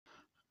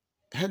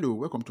Hello,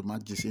 welcome to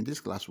Mathgist. In this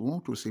class, we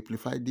want to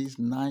simplify this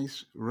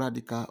nice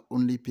radical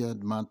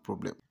Olympiad math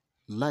problem.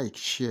 Like,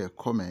 share,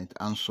 comment,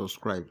 and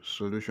subscribe.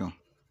 Solution.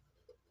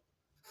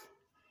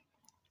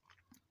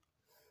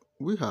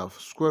 We have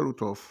square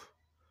root of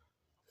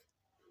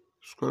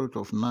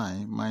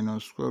 9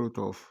 minus square root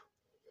of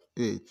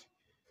 8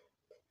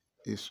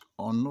 is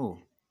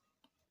unknown.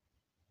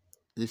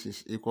 This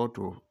is equal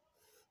to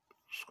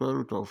square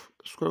root of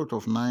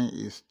 9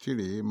 is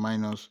 3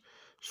 minus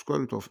square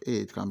root of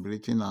 8 can be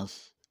written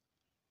as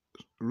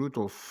root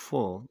of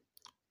 4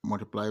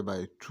 multiplied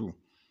by 2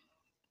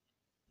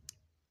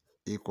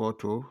 equal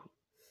to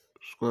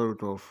square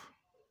root of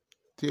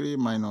 3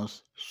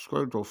 minus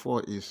square root of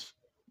 4 is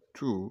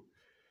 2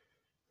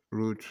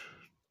 root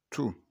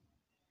 2.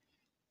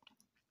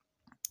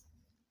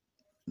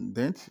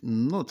 Then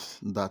note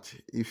that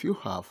if you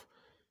have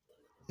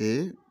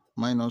a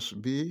minus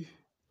b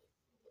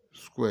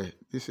square,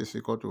 this is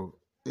equal to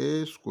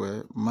a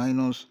square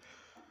minus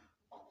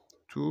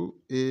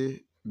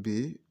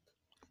 2ab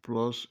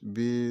plus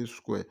b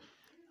square,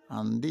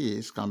 and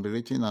this can be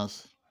written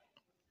as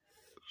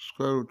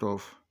square root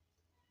of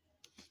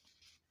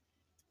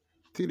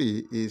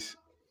 3 is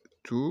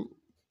 2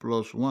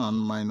 plus 1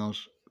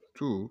 minus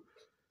 2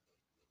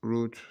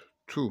 root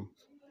 2.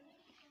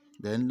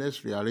 Then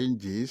let's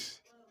rearrange this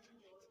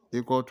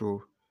equal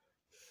to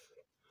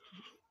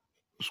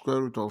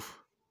square root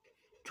of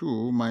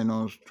 2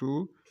 minus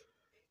 2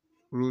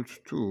 root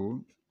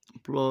 2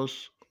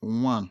 plus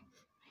 1.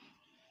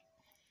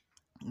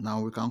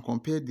 Now we can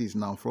compare this.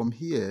 Now from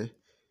here,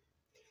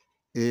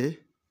 a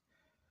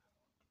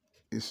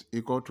is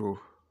equal to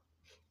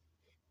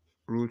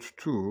root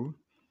 2,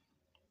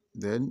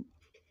 then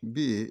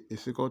b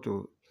is equal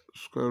to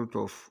square root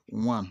of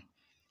 1,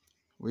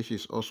 which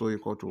is also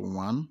equal to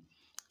 1,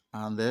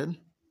 and then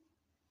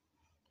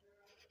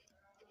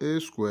a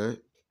square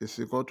is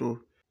equal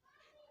to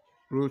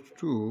root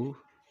 2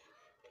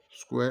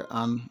 square,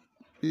 and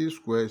b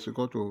square is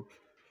equal to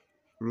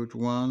root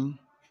 1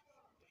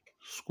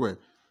 square.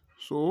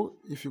 So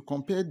if you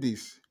compare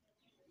this,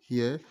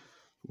 here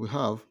we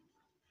have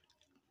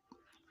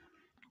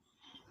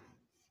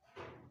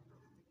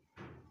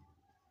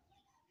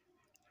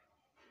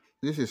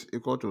this is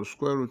equal to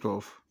square root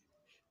of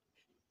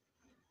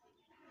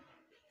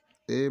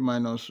a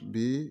minus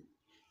b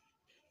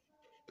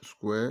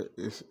square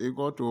is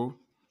equal to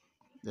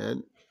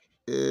then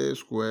a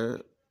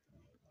square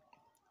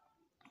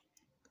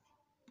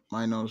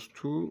minus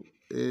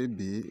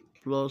 2ab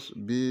plus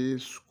b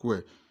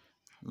square.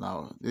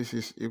 Now this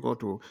is equal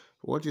to,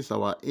 what is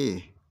our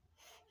a?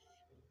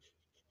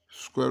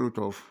 Square root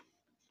of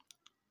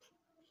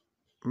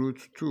root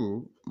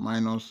 2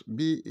 minus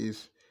b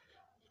is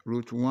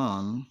root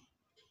 1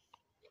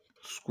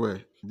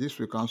 square. This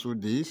will cancel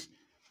this,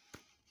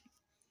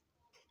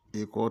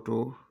 equal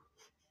to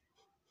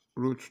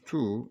root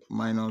 2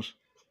 minus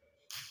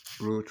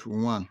root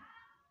 1.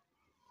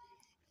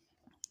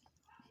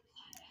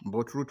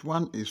 But root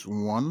 1 is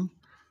 1.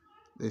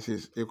 This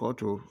is equal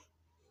to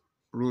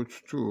root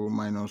 2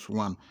 minus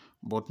 1.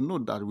 But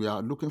note that we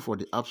are looking for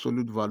the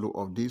absolute value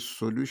of this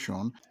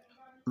solution.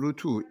 Root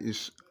 2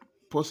 is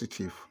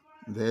positive.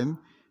 Then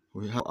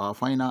we have our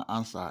final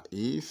answer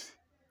is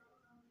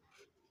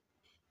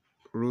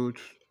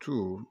root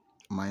 2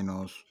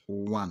 minus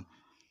 1.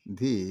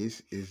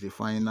 This is the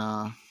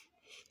final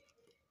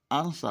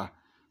answer.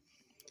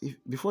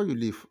 Before you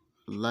leave,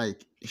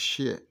 like,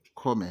 share,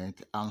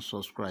 comment, and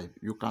subscribe.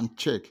 You can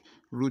check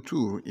root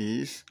 2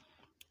 is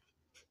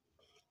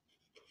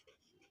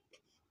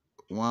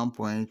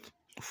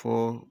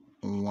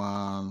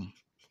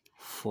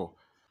 1.414.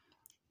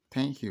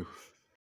 Thank you.